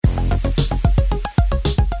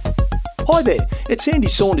Hi there, it's Andy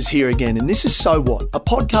Saunders here again, and this is So What, a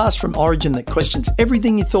podcast from Origin that questions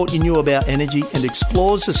everything you thought you knew about energy and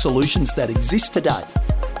explores the solutions that exist today.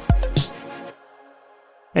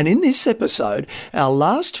 And in this episode, our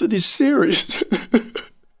last for this series...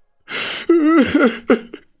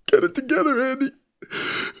 Get it together, Andy.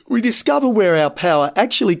 We discover where our power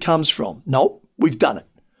actually comes from. Nope, we've done it.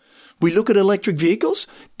 We look at electric vehicles,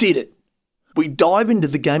 did it. We dive into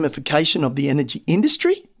the gamification of the energy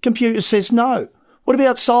industry. Computer says no. What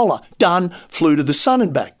about solar? Done. Flew to the sun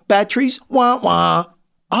and back. Batteries? Wah wah.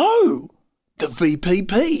 Oh, the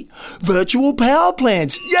VPP. Virtual power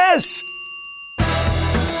plants. Yes!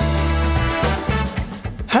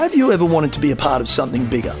 Have you ever wanted to be a part of something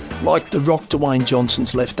bigger, like The Rock Dwayne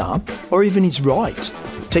Johnson's left arm, or even his right?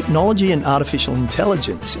 Technology and artificial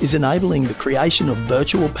intelligence is enabling the creation of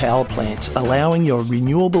virtual power plants, allowing your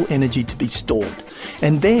renewable energy to be stored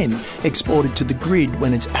and then exported to the grid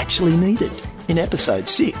when it's actually needed. In episode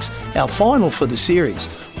 6, our final for the series,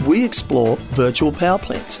 we explore virtual power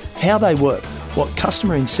plants, how they work, what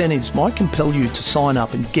customer incentives might compel you to sign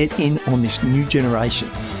up and get in on this new generation.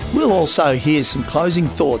 We'll also hear some closing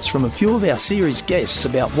thoughts from a few of our series guests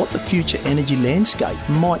about what the future energy landscape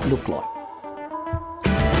might look like.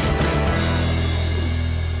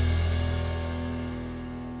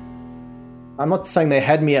 I'm not saying they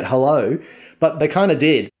had me at hello, but they kind of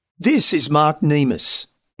did. This is Mark Nemes.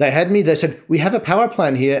 They had me, they said, we have a power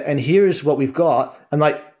plant here and here is what we've got. And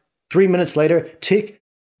like 3 minutes later, tick.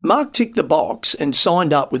 Mark ticked the box and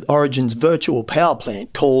signed up with Origin's virtual power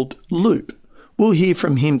plant called Loop. We'll hear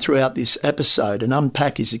from him throughout this episode and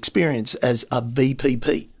unpack his experience as a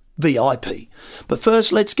VPP, VIP. But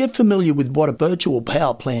first, let's get familiar with what a virtual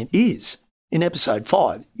power plant is. In episode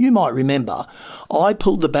 5, you might remember, I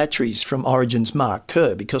pulled the batteries from Origin's Mark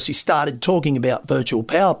Kerr because he started talking about virtual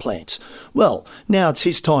power plants. Well, now it's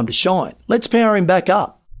his time to shine. Let's power him back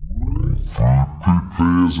up.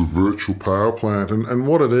 VPP is a virtual power plant, and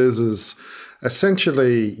what it is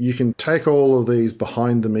essentially you can take all of these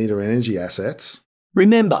behind-the-meter energy assets.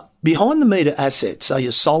 Remember, behind-the-meter assets are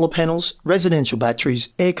your solar panels, residential batteries,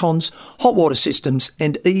 air cons, hot water systems,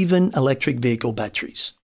 and even electric vehicle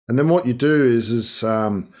batteries. And then what you do is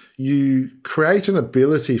you create an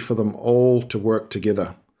ability for them all to work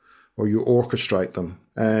together, or you orchestrate them.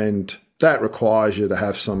 And that requires you to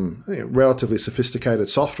have some relatively sophisticated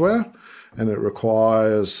software, and it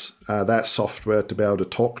requires that software to be able to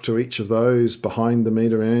talk to each of those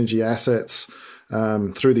behind-the-meter energy assets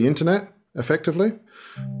through the internet, effectively.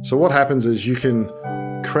 So what happens is you can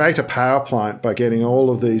create a power plant by getting all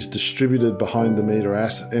of these distributed behind-the-meter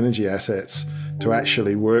energy assets to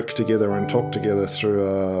actually work together and talk together through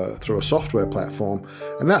a software platform.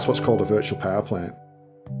 And that's what's called a virtual power plant.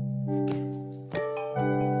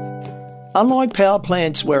 Unlike power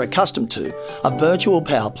plants we're accustomed to, a virtual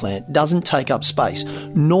power plant doesn't take up space,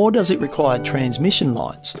 nor does it require transmission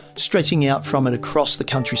lines stretching out from it across the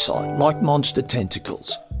countryside like monster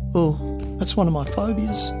tentacles. Oh, that's one of my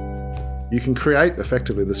phobias. You can create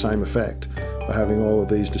effectively the same effect by having all of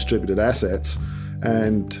these distributed assets,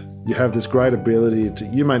 and you have this great ability to,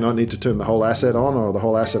 you may not need to turn the whole asset on or the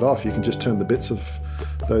whole asset off. You can just turn the bits of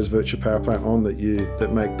those virtual power plant on that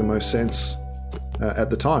make the most sense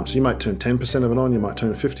at the time. So you might turn 10% of it on, you might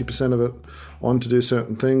turn 50% of it on to do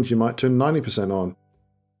certain things, you might turn 90% on.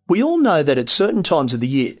 We all know that at certain times of the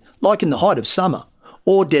year, like in the height of summer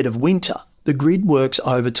or dead of winter, the grid works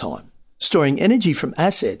overtime, storing energy from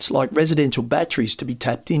assets like residential batteries to be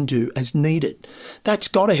tapped into as needed. That's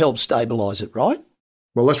got to help stabilise it, right?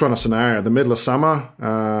 Well, let's run a scenario. The middle of summer,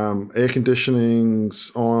 air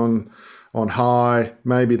conditioning's on high,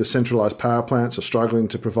 maybe the centralised power plants are struggling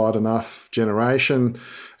to provide enough generation.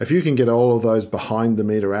 If you can get all of those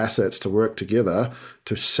behind-the-meter assets to work together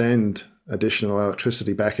to send additional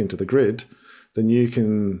electricity back into the grid, then you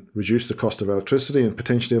can reduce the cost of electricity and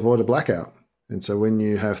potentially avoid a blackout. And so when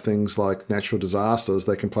you have things like natural disasters,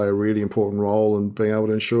 they can play a really important role in being able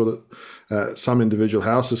to ensure that some individual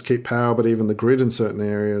houses keep power, but even the grid in certain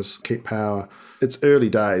areas keep power. It's early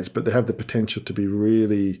days, but they have the potential to be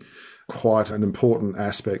really quite an important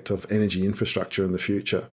aspect of energy infrastructure in the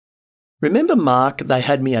future. Remember Mark, they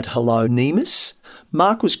had me at hello, Nemes?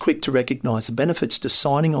 Mark was quick to recognise the benefits to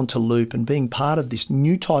signing on to Loop and being part of this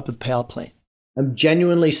new type of power plant. I'm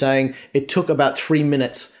genuinely saying it took about 3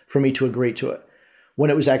 minutes for me to agree to it when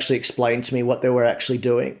it was actually explained to me what they were actually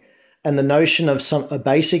doing. And the notion of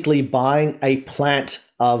basically buying a plant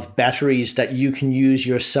of batteries that you can use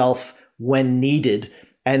yourself when needed,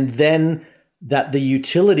 and then that the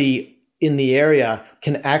utility in the area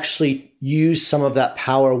can actually use some of that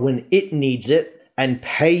power when it needs it and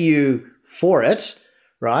pay you for it,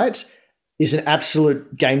 right? is an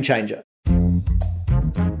absolute game changer.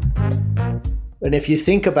 And if you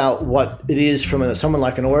think about what it is from someone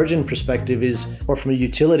like an Origin perspective or from a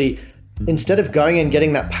utility, instead of going and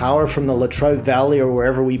getting that power from the Latrobe Valley or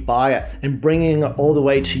wherever we buy it and bringing it all the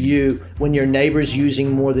way to you when your neighbor's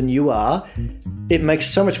using more than you are, it makes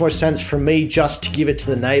so much more sense for me just to give it to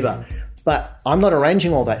the neighbor. But I'm not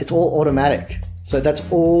arranging all that. It's all automatic. So that's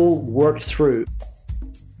all worked through.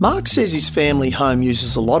 Mark says his family home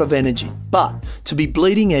uses a lot of energy, but to be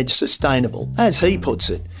bleeding edge sustainable, as he puts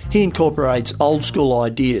it, he incorporates old school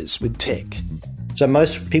ideas with tech. So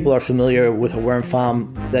most people are familiar with a worm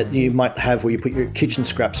farm that you might have where you put your kitchen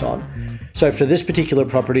scraps on. So for this particular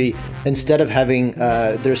property, instead of having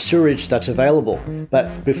there's sewage that's available,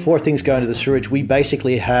 but before things go into the sewage, we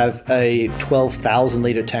basically have a 12,000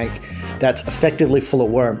 litre tank that's effectively full of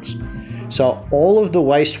worms. So all of the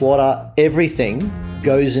wastewater, everything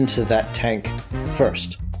goes into that tank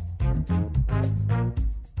first.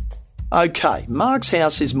 Okay, Mark's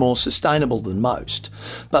house is more sustainable than most,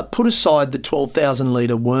 but put aside the 12,000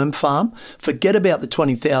 litre worm farm, forget about the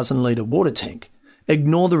 20,000 litre water tank,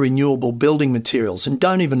 ignore the renewable building materials and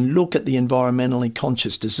don't even look at the environmentally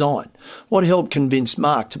conscious design. What helped convince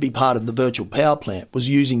Mark to be part of the virtual power plant was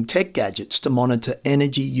using tech gadgets to monitor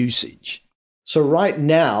energy usage. So right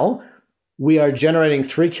now, we are generating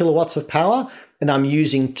 3 kilowatts of power and I'm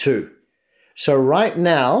using 2. So right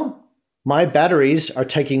now, my batteries are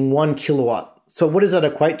taking 1 kilowatt. So what does that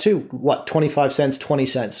equate to? 25 cents, 20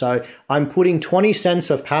 cents. So I'm putting 20 cents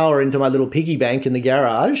of power into my little piggy bank in the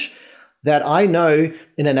garage that I know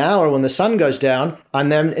in an hour when the sun goes down,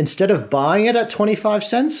 and then instead of buying it at 25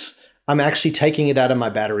 cents, I'm actually taking it out of my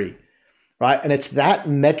battery, right? And it's that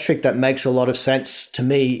metric that makes a lot of sense to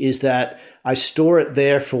me, is that I store it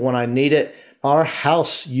there for when I need it. Our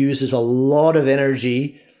house uses a lot of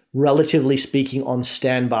energy, relatively speaking, on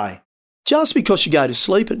standby. Just because you go to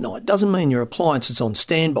sleep at night doesn't mean your appliances on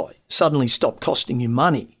standby suddenly stop costing you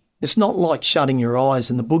money. It's not like shutting your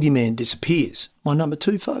eyes and the boogeyman disappears. My number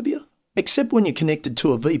 2 phobia? Except when you're connected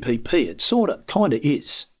to a VPP, it kinda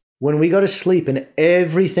is. When we go to sleep and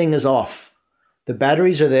everything is off, the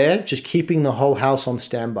batteries are there, just keeping the whole house on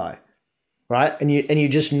standby, right? And you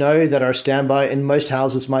just know that our standby in most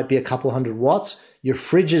houses might be a couple hundred watts. Your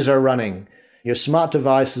fridges are running. Your smart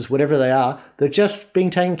devices, whatever they are, they're just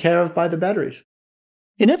being taken care of by the batteries.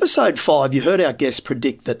 In episode 5, you heard our guest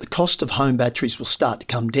predict that the cost of home batteries will start to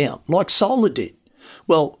come down, like solar did.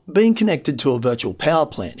 Well, being connected to a virtual power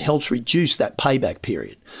plant helps reduce that payback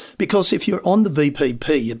period, because if you're on the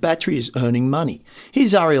VPP, your battery is earning money.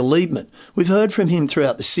 Here's Ariel Liebman. We've heard from him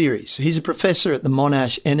throughout the series. He's a professor at the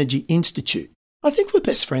Monash Energy Institute. I think we're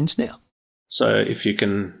best friends now. So if you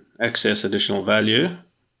can access additional value,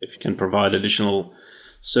 if you can provide additional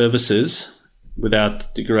services without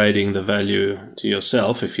degrading the value to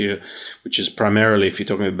yourself, which is primarily, if you're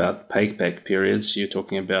talking about payback periods, you're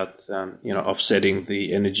talking about offsetting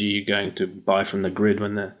the energy you're going to buy from the grid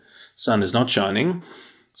when the sun is not shining.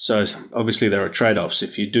 So obviously there are trade-offs.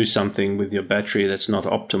 If you do something with your battery that's not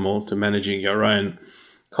optimal to managing your own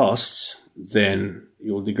costs, then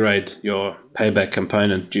you'll degrade your payback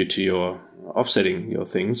component due to your offsetting your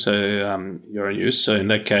things, so your own use. So in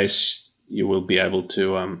that case, you will be able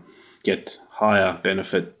to get higher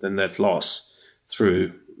benefit than that loss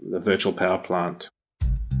through the virtual power plant.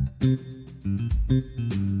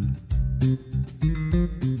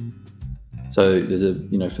 So there's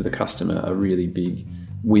for the customer, a really big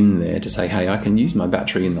win there to say, hey, I can use my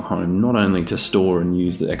battery in the home not only to store and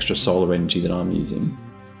use the extra solar energy that I'm using.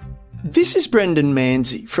 This is Brendan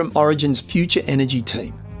Manzi from Origin's Future Energy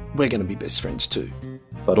team. We're going to be best friends too.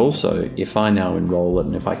 But also, if I now enroll it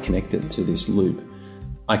and if I connect it to this loop,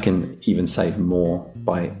 I can even save more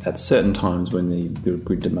by, at certain times when the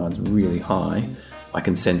grid demand's really high, I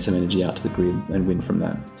can send some energy out to the grid and win from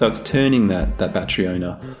that. So it's turning that battery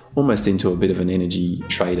owner almost into a bit of an energy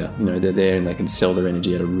trader. They're there and they can sell their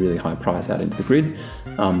energy at a really high price out into the grid.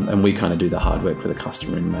 And we kind of do the hard work for the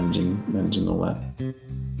customer in managing all that.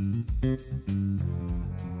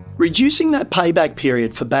 Reducing that payback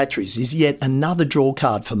period for batteries is yet another draw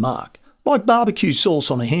card for Mark, like barbecue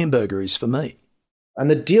sauce on a hamburger is for me. And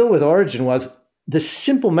the deal with Origin was, the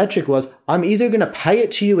simple metric was, I'm either going to pay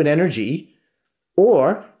it to you in energy,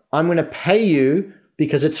 or I'm going to pay you,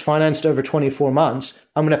 because it's financed over 24 months,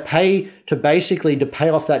 I'm going to pay to pay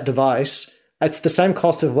off that device. It's the same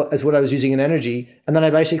cost as what I was using in energy, and then I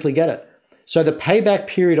basically get it. So the payback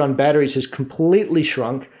period on batteries has completely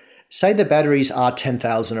shrunk. Say the batteries are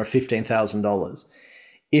 $10,000 or $15,000.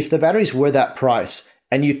 If the batteries were that price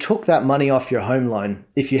and you took that money off your home loan,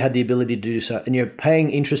 if you had the ability to do so, and you're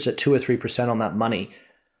paying interest at 2 or 3% on that money,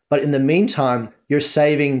 But in the meantime, you're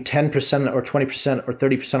saving 10% or 20% or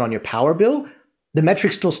 30% on your power bill, the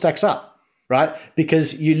metric still stacks up, right?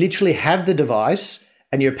 Because you literally have the device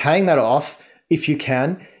and you're paying that off if you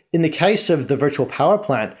can. In the case of the virtual power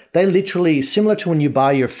plant, they literally, similar to when you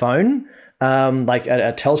buy your phone, like at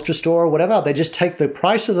a Telstra store or whatever, they just take the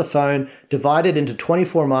price of the phone, divide it into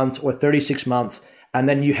 24 months or 36 months, and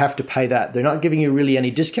then you have to pay that. They're not giving you really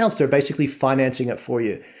any discounts. They're basically financing it for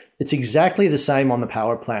you. It's exactly the same on the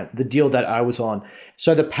power plant, the deal that I was on.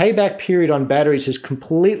 So the payback period on batteries has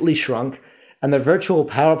completely shrunk, and the virtual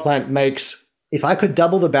power plant makes, if I could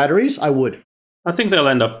double the batteries, I would. I think they'll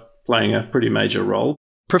end up playing a pretty major role.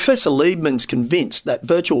 Professor Liebman's convinced that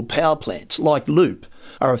virtual power plants like Loop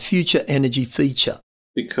are a future energy feature.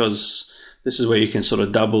 Because this is where you can sort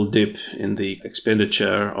of double dip in the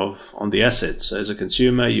expenditure on the assets. So as a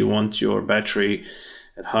consumer, you want your battery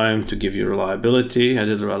at home to give you reliability,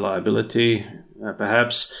 added reliability,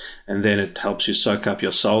 perhaps, and then it helps you soak up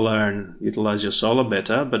your solar and utilize your solar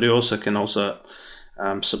better. But you also can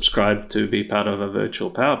subscribe to be part of a virtual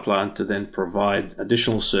power plant to then provide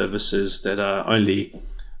additional services that are only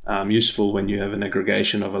useful when you have an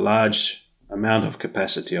aggregation of a large amount of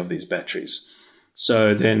capacity of these batteries.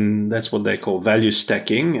 So then that's what they call value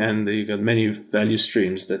stacking, and you've got many value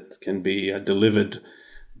streams that can be delivered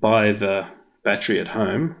by the battery at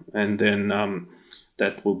home, and then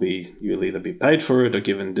that will be, you'll either be paid for it or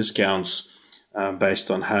given discounts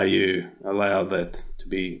based on how you allow that to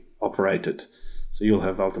be operated. So you'll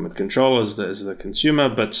have ultimate control as the consumer,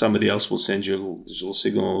 but somebody else will send you digital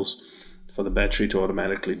signals for the battery to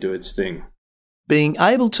automatically do its thing. Being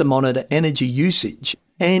able to monitor energy usage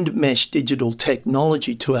and mesh digital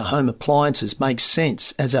technology to our home appliances makes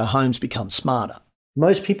sense as our homes become smarter.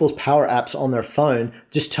 Most people's power apps on their phone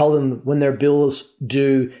just tell them when their bills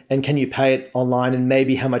due and can you pay it online and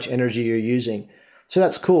maybe how much energy you're using. So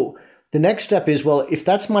that's cool. The next step is, well, if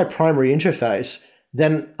that's my primary interface,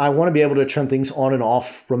 then I want to be able to turn things on and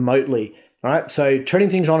off remotely. All right. So turning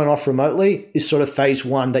things on and off remotely is sort of phase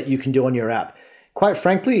one that you can do on your app. Quite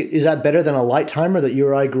frankly, is that better than a light timer that you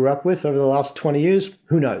or I grew up with over the last 20 years?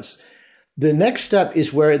 Who knows? The next step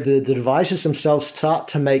is where the devices themselves start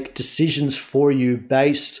to make decisions for you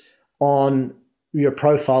based on your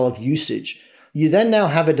profile of usage. You then now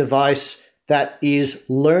have a device that is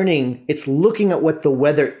learning. It's looking at what the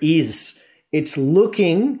weather is. It's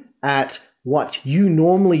looking at what you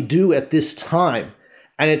normally do at this time.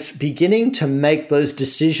 And it's beginning to make those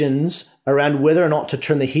decisions around whether or not to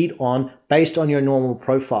turn the heat on based on your normal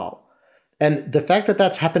profile. And the fact that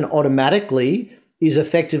that's happened automatically is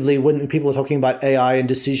effectively when people are talking about AI and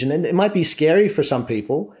decision, and it might be scary for some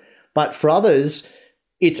people, but for others,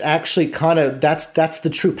 it's actually kind of, that's the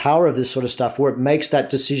true power of this sort of stuff, where it makes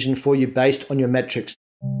that decision for you based on your metrics.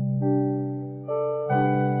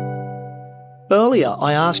 Earlier,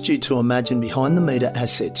 I asked you to imagine behind-the-meter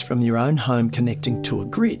assets from your own home connecting to a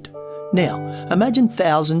grid. Now, imagine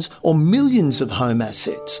thousands or millions of home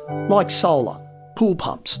assets, like solar, pool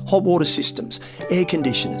pumps, hot water systems, air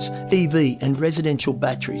conditioners, EV and residential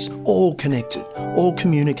batteries, all connected, all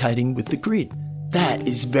communicating with the grid. That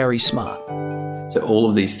is very smart. So all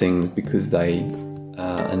of these things, because they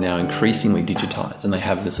are now increasingly digitized and they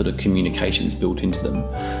have the sort of communications built into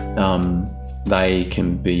them, they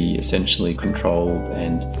can be essentially controlled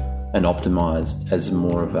and optimized as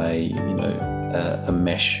more of a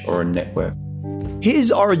mesh or a network.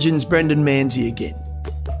 Here's Origin's Brendan Manzi again.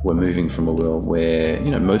 We're moving from a world where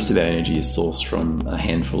most of our energy is sourced from a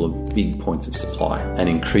handful of big points of supply, and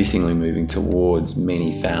increasingly moving towards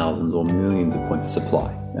many thousands or millions of points of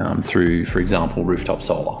supply through, for example, rooftop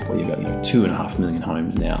solar, where you've got 2.5 million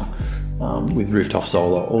homes now with rooftop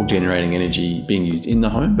solar, all generating energy being used in the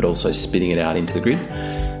home, but also spitting it out into the grid.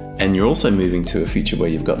 And you're also moving to a future where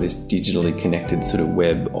you've got this digitally connected sort of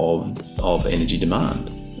web of energy demand.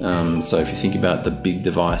 So if you think about the big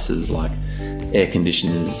devices like air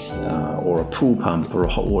conditioners or a pool pump or a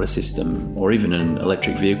hot water system or even an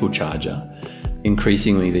electric vehicle charger,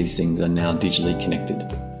 increasingly these things are now digitally connected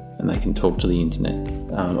and they can talk to the internet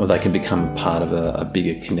or they can become part of a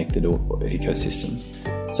bigger connected ecosystem.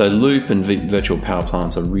 So Loop and virtual power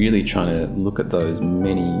plants are really trying to look at those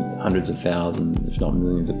many hundreds of thousands, if not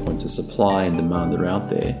millions of points of supply and demand that are out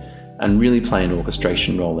there and really play an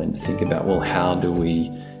orchestration role in to think about, well, how do we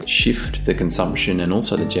shift the consumption and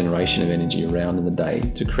also the generation of energy around in the day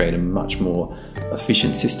to create a much more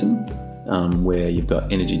efficient system where you've got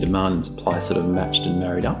energy demand and supply sort of matched and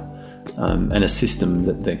married up, and a system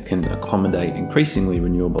that can accommodate increasingly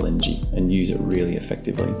renewable energy and use it really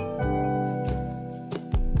effectively.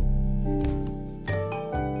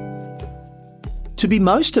 To be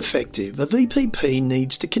most effective, a VPP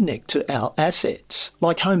needs to connect to our assets,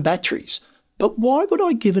 like home batteries. But why would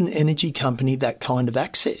I give an energy company that kind of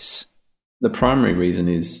access? The primary reason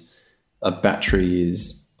is a battery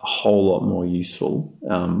is a whole lot more useful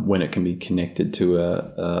when it can be connected to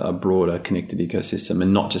a broader connected ecosystem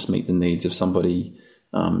and not just meet the needs of somebody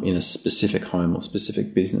in a specific home or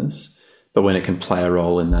specific business, but when it can play a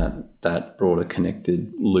role in that broader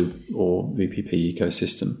connected loop or VPP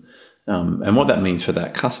ecosystem. And what that means for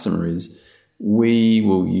that customer is we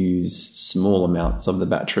will use small amounts of the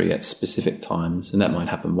battery at specific times, and that might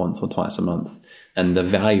happen once or twice a month. And the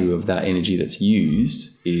value of that energy that's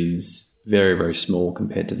used is very, very small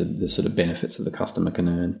compared to the sort of benefits that the customer can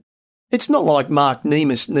earn. It's not like Mark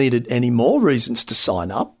Nemus needed any more reasons to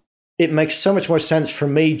sign up. It makes so much more sense for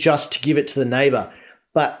me just to give it to the neighbour.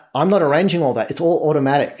 But I'm not arranging all that. It's all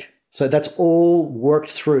automatic. So that's all worked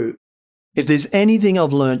through. If there's anything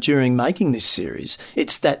I've learnt during making this series,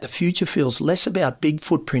 it's that the future feels less about big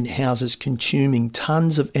footprint houses consuming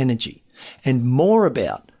tons of energy and more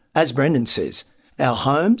about, as Brendan says, our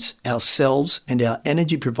homes, ourselves and our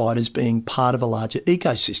energy providers being part of a larger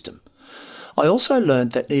ecosystem. I also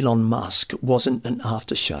learnt that Elon Musk wasn't an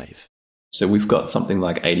aftershave. So we've got something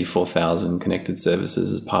like 84,000 connected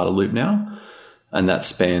services as part of Loop now, and that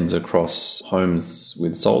spans across homes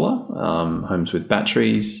with solar, homes with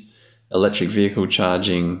batteries, electric vehicle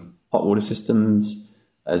charging, hot water systems,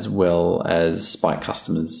 as well as Spike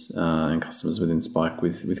customers and customers within Spike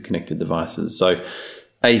with connected devices. So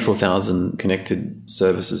 84,000 connected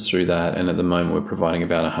services through that, and at the moment we're providing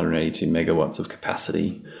about 182 megawatts of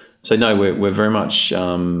capacity. So no, we're very much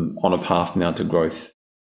on a path now to growth.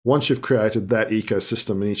 Once you've created that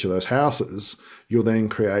ecosystem in each of those houses, you'll then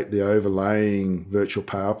create the overlaying virtual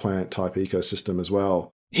power plant type ecosystem as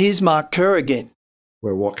well. Here's Mark Kerr again.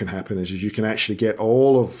 Where what can happen is you can actually get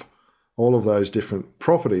all of those different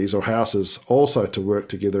properties or houses also to work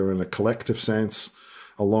together in a collective sense,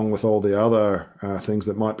 along with all the other things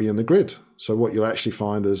that might be in the grid. So what you'll actually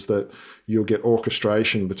find is that you'll get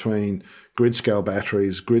orchestration between grid-scale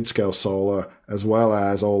batteries, grid-scale solar, as well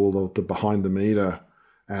as all of the behind-the-meter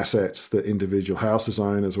assets that individual houses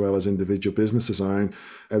own, as well as individual businesses own,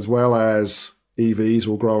 as well as EVs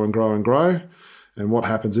will grow and grow and grow. And what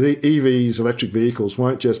happens is EVs, electric vehicles,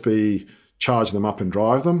 won't just be charge them up and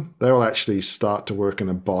drive them. They will actually start to work in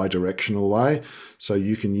a bi-directional way. So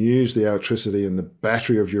you can use the electricity in the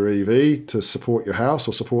battery of your EV to support your house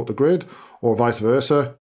or support the grid, or vice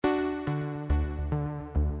versa.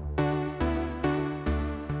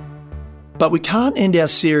 But we can't end our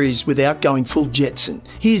series without going full Jetson.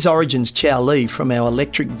 Here's Origin's Chow Lee from our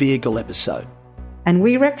electric vehicle episode. And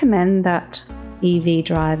we recommend that EV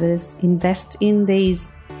drivers invest in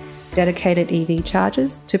these dedicated EV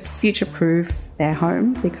chargers to future-proof their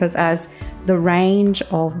home, because as the range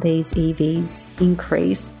of these EVs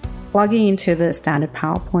increase, plugging into the standard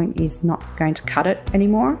power point is not going to cut it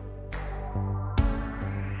anymore.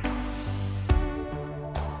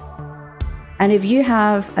 And if you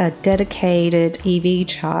have a dedicated EV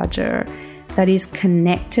charger that is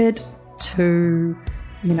connected to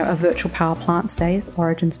a virtual power plant, say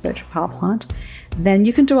Origin's virtual power plant, then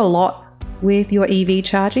you can do a lot with your EV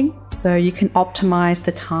charging. So you can optimize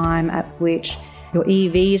the time at which your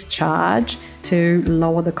EVs charge to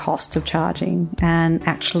lower the cost of charging and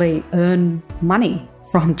actually earn money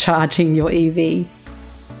from charging your EV.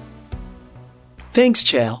 Thanks,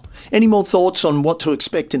 Chow. Any more thoughts on what to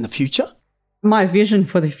expect in the future? My vision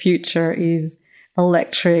for the future is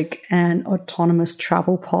electric and autonomous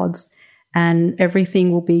travel pods, and everything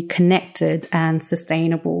will be connected and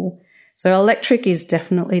sustainable. So electric is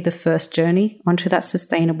definitely the first journey onto that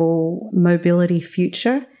sustainable mobility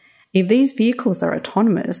future. If these vehicles are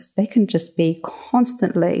autonomous, they can just be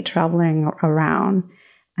constantly traveling around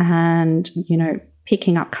and,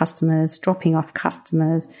 picking up customers, dropping off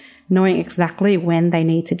customers, knowing exactly when they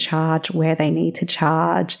need to charge, where they need to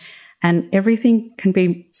charge, and everything can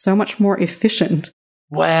be so much more efficient.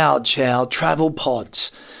 Wow, Chow, travel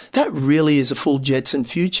pods. That really is a full Jetson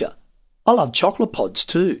future. I love chocolate pods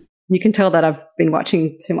too. You can tell that I've been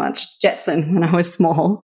watching too much Jetson when I was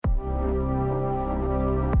small.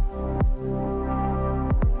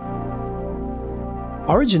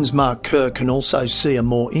 Origin's Mark Kerr can also see a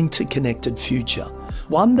more interconnected future,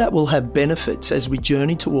 one that will have benefits as we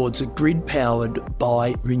journey towards a grid powered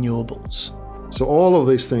by renewables. So all of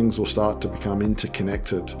these things will start to become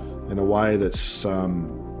interconnected in a way that's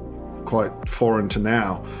quite foreign to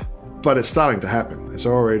now, but it's starting to happen. It's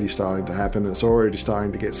already starting to happen. It's already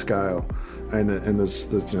starting to get scale, and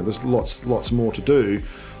there's lots more to do.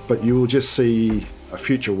 But you will just see a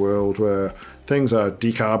future world where things are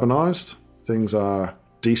decarbonised, things are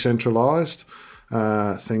decentralized,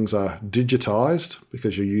 things are digitized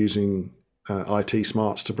because you're using IT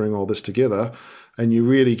smarts to bring all this together. And you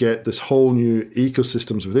really get this whole new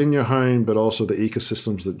ecosystems within your home, but also the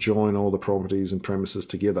ecosystems that join all the properties and premises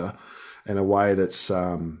together in a way that's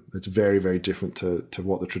very, very different to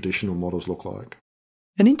what the traditional models look like.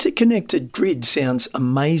 An interconnected grid sounds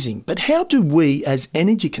amazing, but how do we as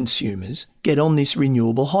energy consumers get on this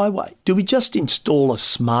renewable highway? Do we just install a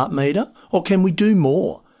smart meter, or can we do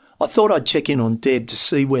more? I thought I'd check in on Deb to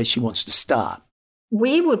see where she wants to start.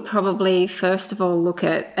 We would probably, first of all, look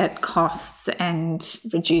at costs and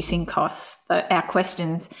reducing costs. Our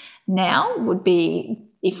questions now would be,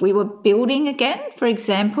 if we were building again, for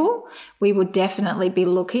example, we would definitely be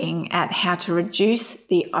looking at how to reduce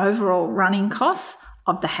the overall running costs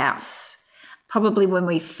of the house. Probably when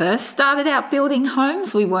we first started out building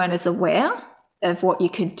homes, we weren't as aware of what you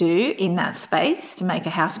could do in that space to make a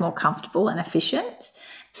house more comfortable and efficient.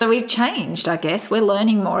 So we've changed, I guess. We're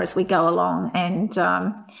learning more as we go along, and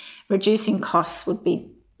reducing costs would be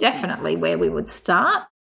definitely where we would start.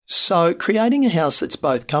 So creating a house that's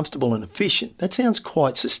both comfortable and efficient, that sounds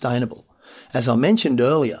quite sustainable. As I mentioned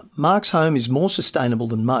earlier, Mark's home is more sustainable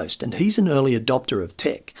than most, and he's an early adopter of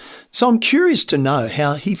tech. So I'm curious to know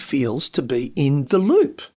how he feels to be in the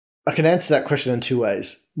loop. I can answer that question in two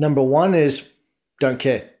ways. Number one is don't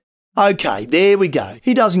care. Okay, there we go.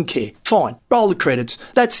 He doesn't care. Fine. Roll the credits.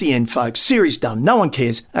 That's the end, folks. Series done. No one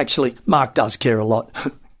cares. Actually, Mark does care a lot.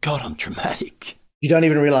 God, I'm dramatic. You don't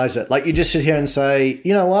even realize it. Like, you just sit here and say,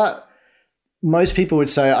 you know what? Most people would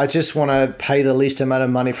say, I just want to pay the least amount of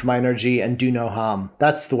money for my energy and do no harm.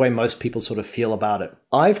 That's the way most people sort of feel about it.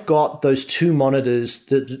 I've got those two monitors,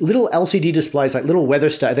 the little LCD displays, like little weather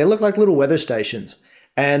stations. They look like little weather stations.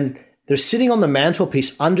 And they're sitting on the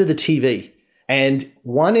mantelpiece under the TV. And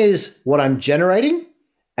one is what I'm generating,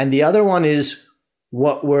 and the other one is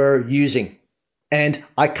what we're using. And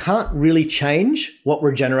I can't really change what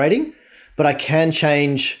we're generating, but I can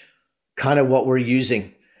change kind of what we're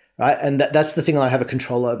using, right? And that's the thing I have a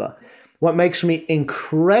control over. What makes me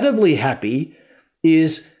incredibly happy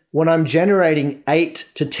is when I'm generating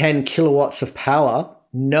 8 to 10 kilowatts of power,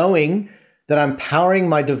 knowing that I'm powering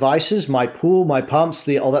my devices, my pool, my pumps,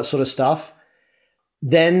 all that sort of stuff,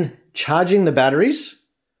 then charging the batteries,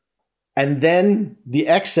 and then the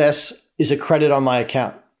excess is a credit on my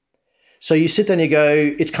account. So you sit there and you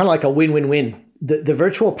go, it's kind of like a win-win-win. The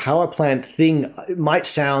virtual power plant thing might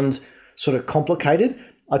sound sort of complicated.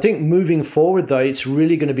 I think moving forward, though, it's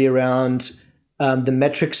really going to be around the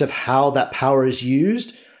metrics of how that power is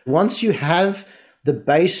used. Once you have the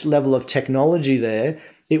base level of technology there,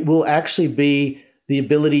 it will actually be the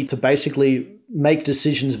ability to basically make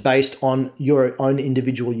decisions based on your own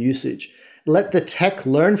individual usage. Let the tech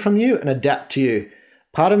learn from you and adapt to you.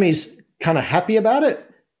 Part of me is kind of happy about it,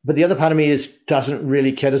 but the other part of me doesn't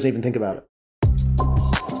really care, doesn't even think about it.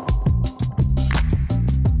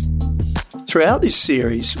 Throughout this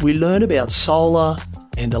series, we learn about solar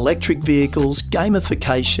and electric vehicles,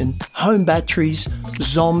 gamification, home batteries,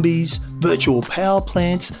 zombies, virtual power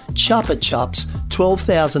plants, Chupa Chups,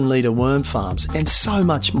 12,000 litre worm farms, and so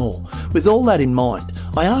much more. With all that in mind,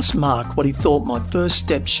 I asked Mark what he thought my first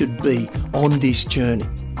step should be on this journey.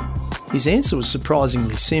 His answer was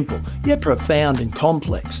surprisingly simple, yet profound and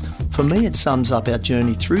complex. For me, it sums up our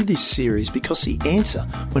journey through this series because the answer,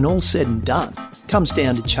 when all said and done, comes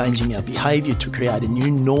down to changing our behaviour to create a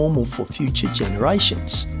new normal for future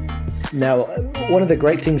generations. Now, one of the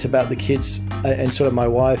great things about the kids and sort of my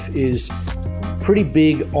wife is pretty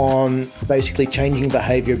big on basically changing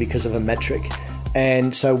behaviour because of a metric.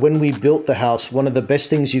 And so when we built the house, one of the best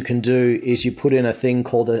things you can do is you put in a thing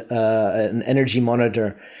called an energy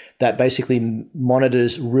monitor that basically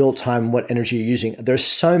monitors real time what energy you're using. There's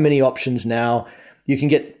so many options now. You can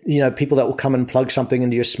get, people that will come and plug something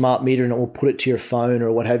into your smart meter and it will put it to your phone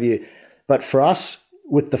or what have you. But for us,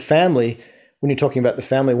 with the family, when you're talking about the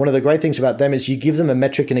family, one of the great things about them is you give them a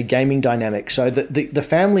metric and a gaming dynamic. So the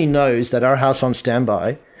family knows that our house on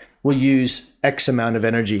standby will use X amount of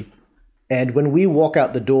energy. And when we walk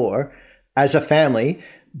out the door as a family,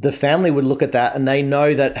 the family would look at that and they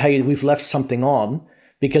know that, hey, we've left something on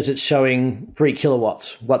because it's showing 3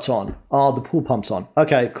 kilowatts. What's on? Oh, the pool pump's on.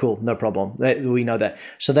 Okay, cool. No problem. We know that.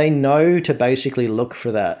 So they know to basically look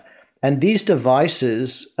for that. And these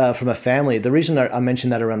devices from a family, the reason I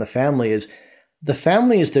mentioned that around the family is the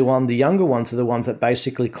family is the younger ones are the ones that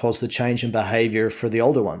basically cause the change in behavior for the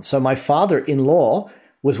older ones. So my father-in-law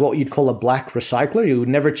was what you'd call a black recycler. He would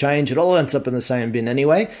never change. It all ends up in the same bin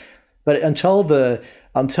anyway. But until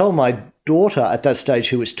my daughter at that stage,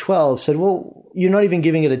 who was 12, said, well, you're not even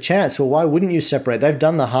giving it a chance. Well, why wouldn't you separate? They've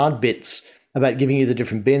done the hard bits about giving you the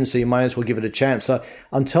different bins, so you might as well give it a chance. So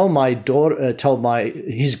until my daughter told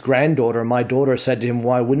his granddaughter, my daughter said to him,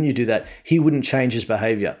 why wouldn't you do that? He wouldn't change his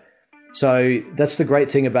behavior. So that's the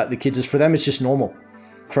great thing about the kids, is for them it's just normal.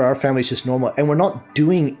 For our family it's just normal. And we're not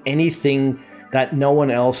doing anything that no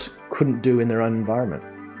one else couldn't do in their own environment.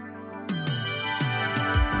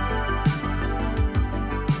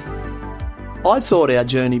 I thought our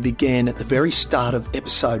journey began at the very start of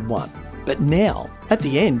episode 1, but now, at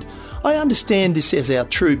the end, I understand this as our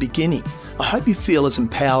true beginning. I hope you feel as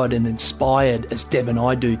empowered and inspired as Deb and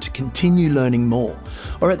I do to continue learning more,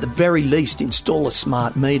 or at the very least install a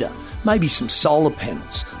smart meter, maybe some solar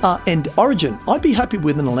panels. And Origin, I'd be happy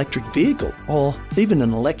with an electric vehicle, or even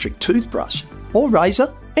an electric toothbrush, or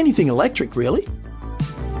razor, anything electric really.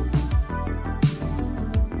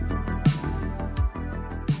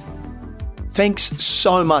 Thanks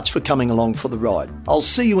so much for coming along for the ride. I'll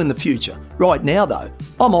see you in the future. Right now though,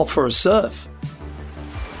 I'm off for a surf.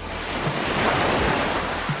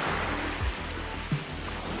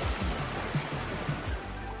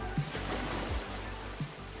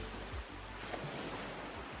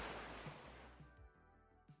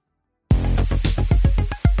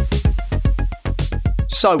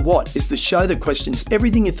 So What is the show that questions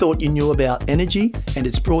everything you thought you knew about energy, and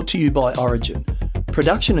it's brought to you by Origin.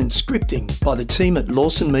 Production and scripting by the team at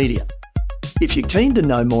Lawson Media. If you're keen to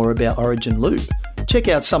know more about Origin Loop, check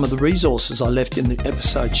out some of the resources I left in the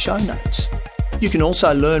episode show notes. You can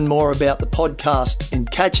also learn more about the podcast and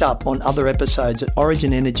catch up on other episodes at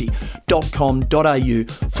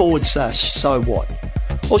originenergy.com.au/so what.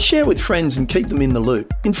 Or share with friends and keep them in the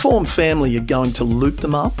loop. Inform family you're going to loop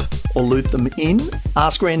them up or loop them in.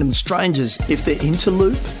 Ask random strangers if they're into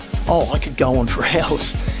loop. Oh, I could go on for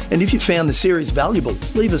hours. And if you found the series valuable,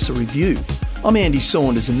 leave us a review. I'm Andy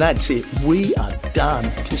Saunders and that's it. We are done.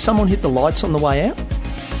 Can someone hit the lights on the way out?